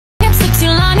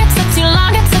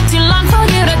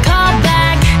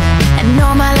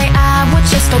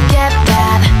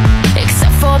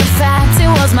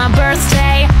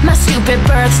happy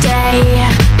birthday.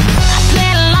 I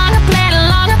played along, I played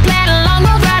along, I played along,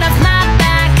 rolled right off my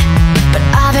back. But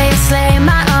obviously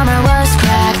my armor was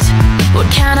cracked. What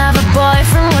kind of a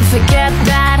boyfriend would forget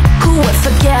that? Who would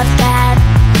forget that?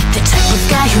 The type of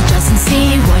guy who doesn't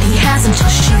see what he has until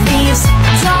she leaves.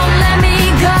 Don't let me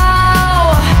go,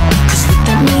 'cause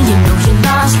without me you know you're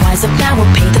lost. Wise up now,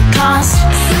 we'll pay the cost.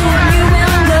 Soon you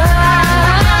will know.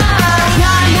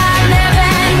 You're not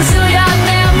living till you're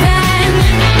living.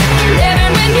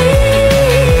 Living with me.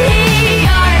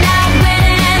 You're not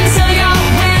winning till you're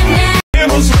winning.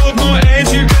 Небо судно,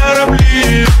 эти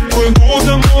корабли плывут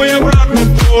домой обратно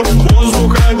в порт.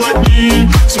 Воздух охладни,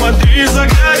 смотри за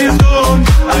горизонт,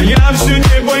 а я все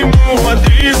не пойму.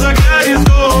 Смотри за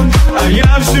горизонт, а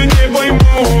я все не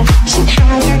пойму.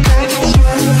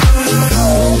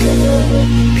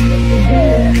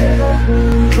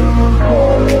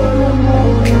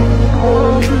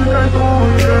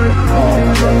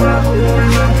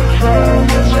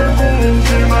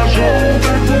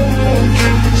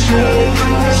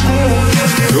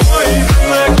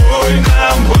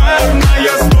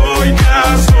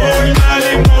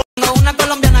 Una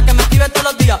colombiana que me escribe todos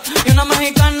los días y una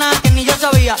mexicana que ni yo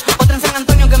sabía, otra en San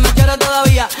Antonio que me quiere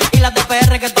todavía y las de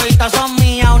PR que toditas son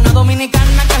mías, una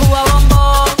dominicana que juega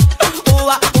bombón,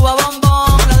 juega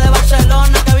bombón, la de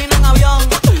Barcelona que vino en avión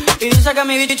y dice que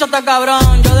mi bicho está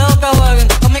cabrón. Yo dejo que jueguen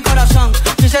con mi corazón,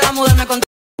 quisiera mudarme con.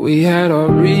 We had our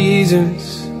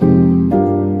reasons,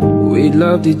 we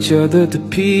loved each other to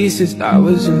pieces. I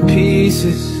was in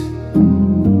pieces.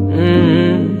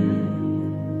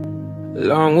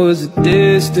 Long was the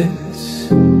distance.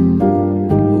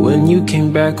 When you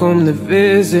came back home to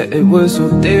visit, it was so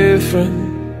different.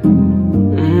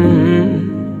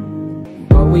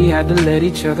 But we had to let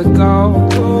each other go.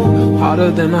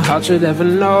 Harder than a heart should ever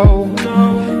know.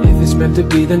 If it's meant to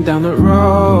be, then down the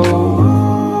road.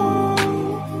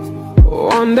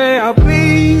 One day I'll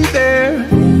be there,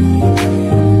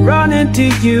 running to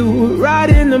you, right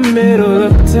in the middle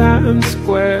of Times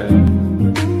Square.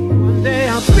 One day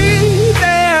I'll be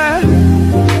there,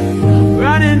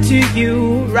 running to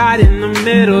you, right in the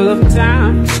middle of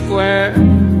Times Square.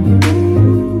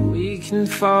 We can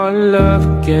fall in love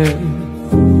again.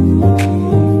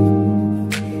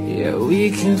 Yeah,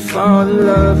 we can fall in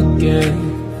love again.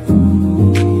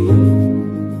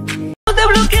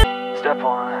 Step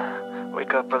 1,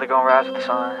 wake up early, gonna rise with the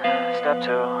sun. Step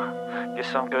 2, get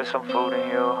some good, some food in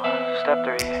you. Step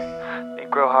 3,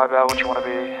 think real hard about what you wanna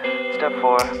be. Step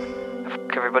 4,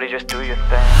 everybody just do your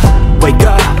thing. Wake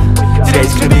up,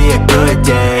 today's gonna be a good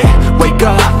day. Wake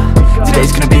up,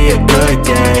 today's gonna be a good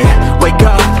day. Wake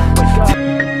up.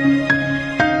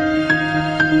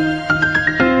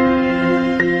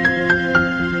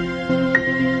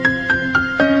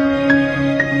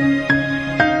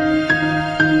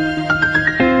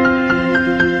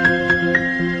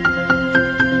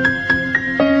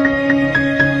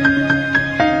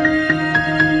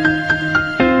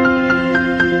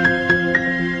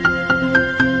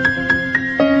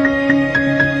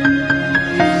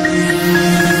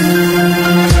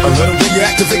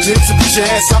 To put your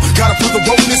ass out, gotta put the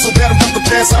roll in so bad I'm about to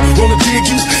pass out. Wanna dig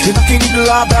you, and I can't even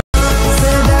lie about.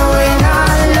 Said that we're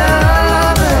not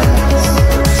lovers,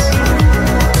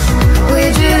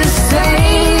 we're just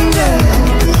strangers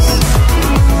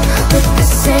with the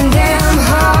same damn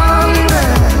hunger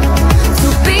to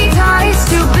be touched,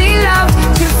 to be loved,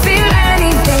 to feel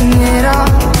anything at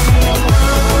all.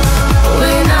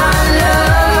 We're not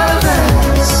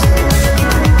lovers,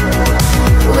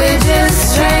 we're just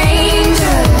strangers.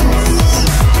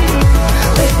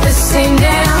 Same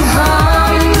damn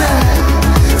hunger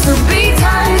to be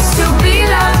touched, to be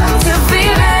loved, to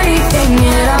feel anything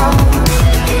at all.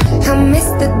 I miss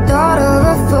the thought of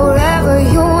a forever,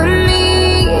 you and me,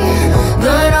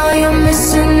 but all you're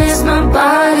missing is my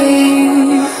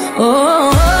body. Oh.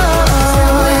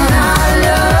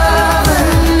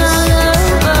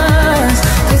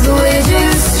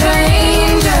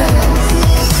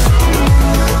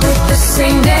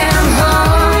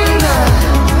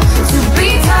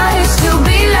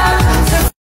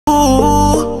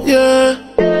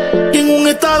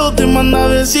 Te manda a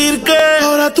decir que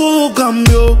ahora todo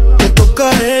cambió, le toca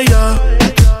a ella.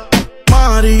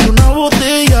 Mari, una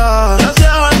botella,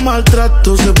 gracias al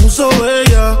maltrato se puso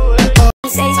bella.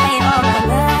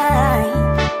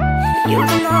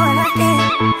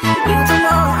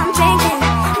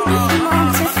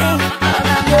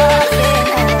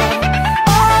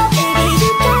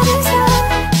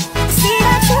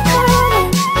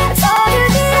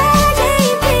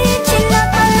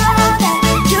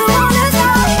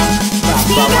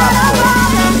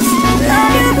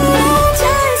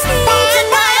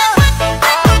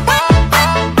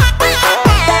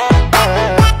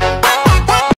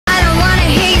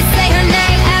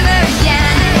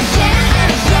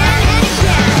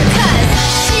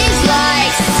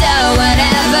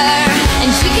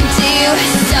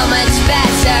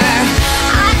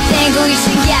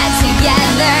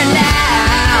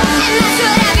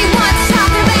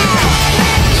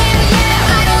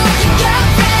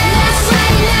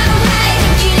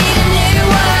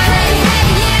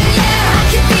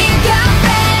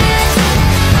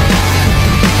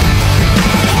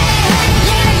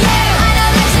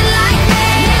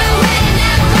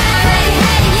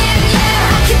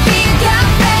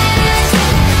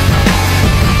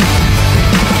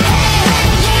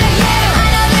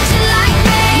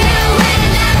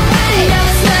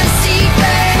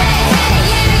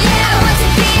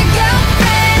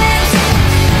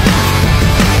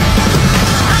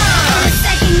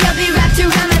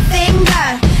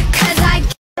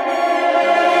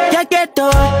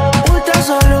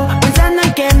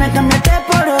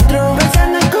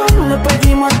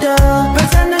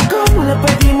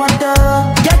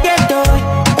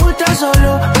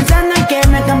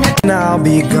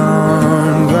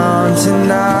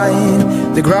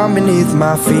 The ground beneath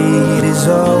my feet is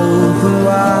open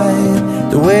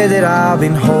wide. The way that I've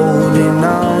been holding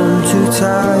on too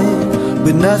tight,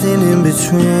 with nothing in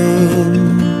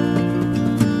between.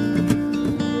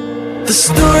 The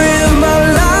story of my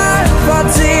life, I'll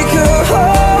take her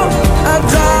home. I'll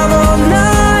drive all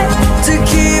night to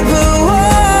keep her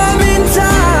warm in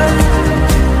time.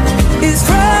 It's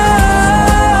frozen.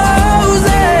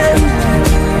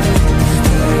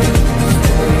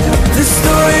 The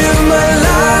story of my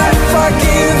life, I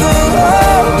give her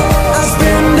hope. I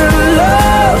spend her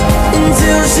love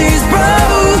until she's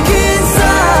broke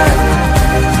inside.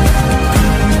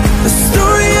 The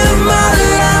story of my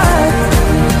life,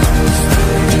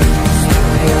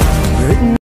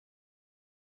 written.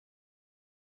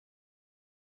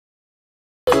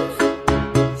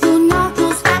 You know you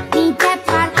stopped me dead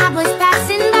while I was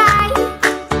passing by,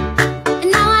 and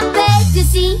now I beg to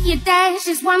see you dance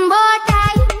just one more time.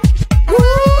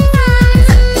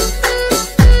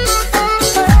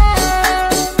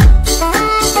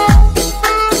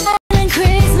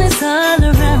 Christmas all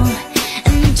around,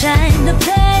 and I'm trying to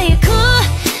play it cool,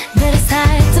 but it's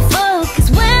hard to focus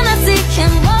when I see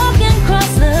him walking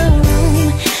across the room.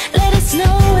 Let it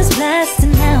snow is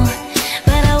blasting now,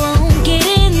 but I won't get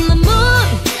in the mood.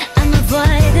 I'm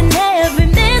avoiding every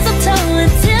mistletoe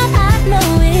until I know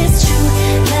it's true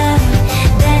love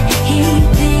that he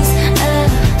thinks of.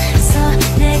 So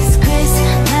next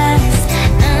Christmas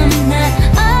I'm not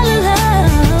all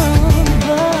alone,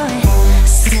 boy.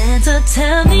 Santa,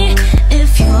 tell me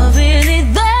if you're really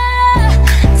there.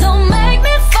 Don't make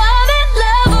me fall in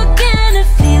love again if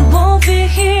he won't be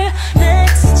here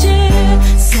next year.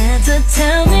 Santa,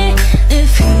 tell me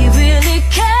if he really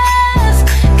cares,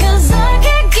 'cause I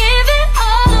can't give it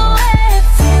all away if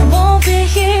he won't be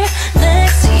here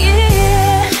next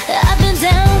year. I've been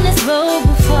down this road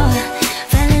before,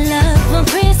 fell in love on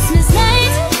Christmas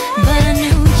night, but on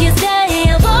New Year's Day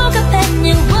I woke up and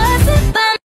it wasn't by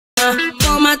me.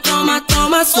 Toma, toma,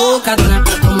 toma, açúcar, dona,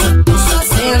 toma, só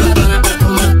senta, dona,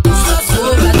 toma, só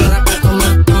açúcar, dona, toma,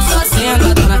 só senta,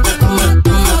 dona, toma,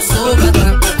 só açúcar,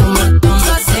 dona, toma,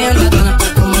 só senta, dona,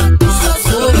 toma, só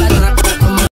açúcar, dona,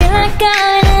 toma. I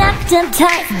got locked up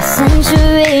tight for a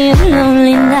century of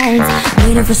lonely nights,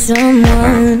 waiting for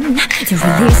someone to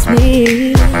release me.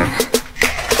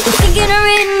 Thinking of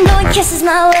reading, blowing kisses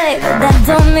my way, but that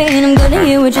don't mean I'm gonna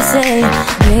hear what you say,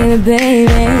 baby, baby.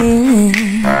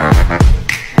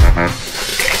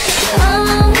 Oh,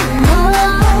 oh,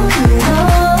 oh,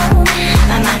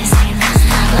 my mind is saying no.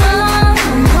 Oh,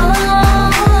 oh,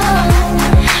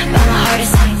 but my heart is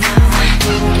saying no.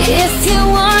 If you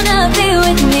wanna be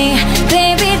with me,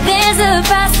 baby, there's a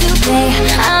price to pay.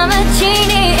 I'm a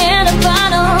genie in a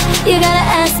bottle, you gotta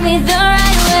ask me the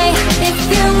right way. If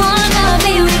you wanna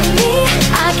be with me,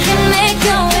 I can make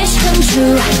your wish come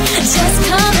true. Just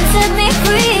come and set me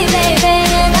free, baby,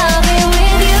 and I'll be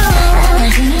with you. I'm a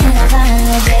genie in a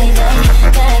bottle, baby,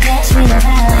 gotta catch me in a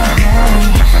bottle.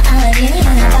 I'm a genie in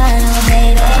a bottle,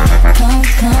 baby, come,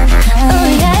 come, come. Oh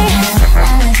yeah,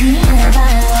 I'm a genie in a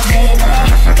bottle, baby,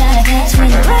 gotta catch me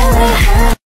in a bottle.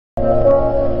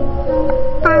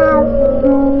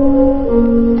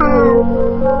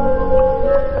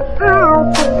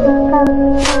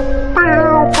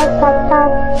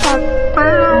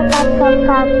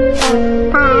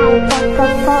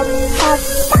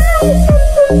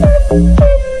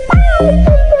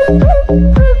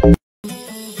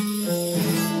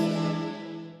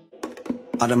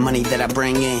 All the money that I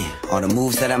bring in, all the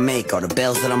moves that I make, all the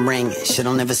bells that I'm ringing,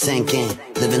 shit'll never sink in.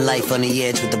 Living life on the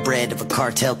edge with the bread of a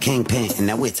cartel kingpin. And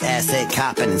now it's asset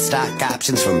copping and stock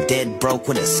options, from dead broke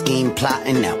with a scheme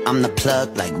plotting. Now I'm the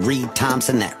plug like Reed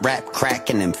Thompson, that rap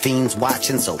cracking and fiends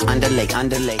watching. So underlay,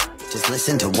 underlay, just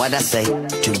listen to what I say.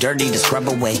 Too dirty to scrub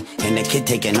away, and the kid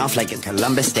taking off like it's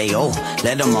Columbus Day. Oh,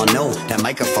 let them all know that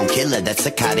microphone killer, that's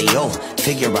a cardio.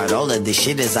 Figure out all of this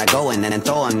shit as I go, and then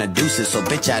throw on the deuces. So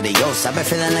bitch, adios. I've been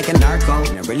feeling like a narco,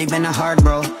 and it really been a hard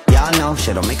road. Y'all know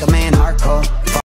shit'll make a man hardcore.